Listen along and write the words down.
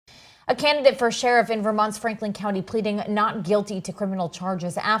A candidate for sheriff in Vermont's Franklin County pleading not guilty to criminal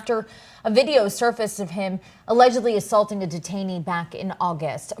charges after a video surfaced of him allegedly assaulting a detainee back in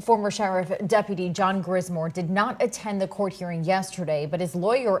August. Former Sheriff Deputy John Grismore did not attend the court hearing yesterday, but his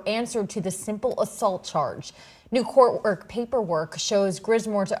lawyer answered to the simple assault charge. New court paperwork shows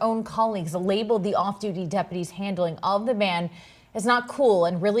Grismore's own colleagues labeled the off-duty deputy's handling of the man as not cool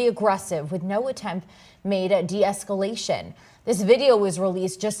and really aggressive, with no attempt made at de-escalation. This video was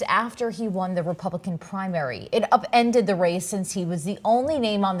released just after he won the Republican primary. It upended the race since he was the only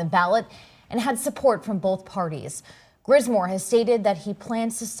name on the ballot and had support from both parties. Grismore has stated that he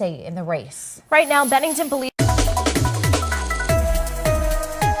plans to stay in the race. Right now, Bennington believes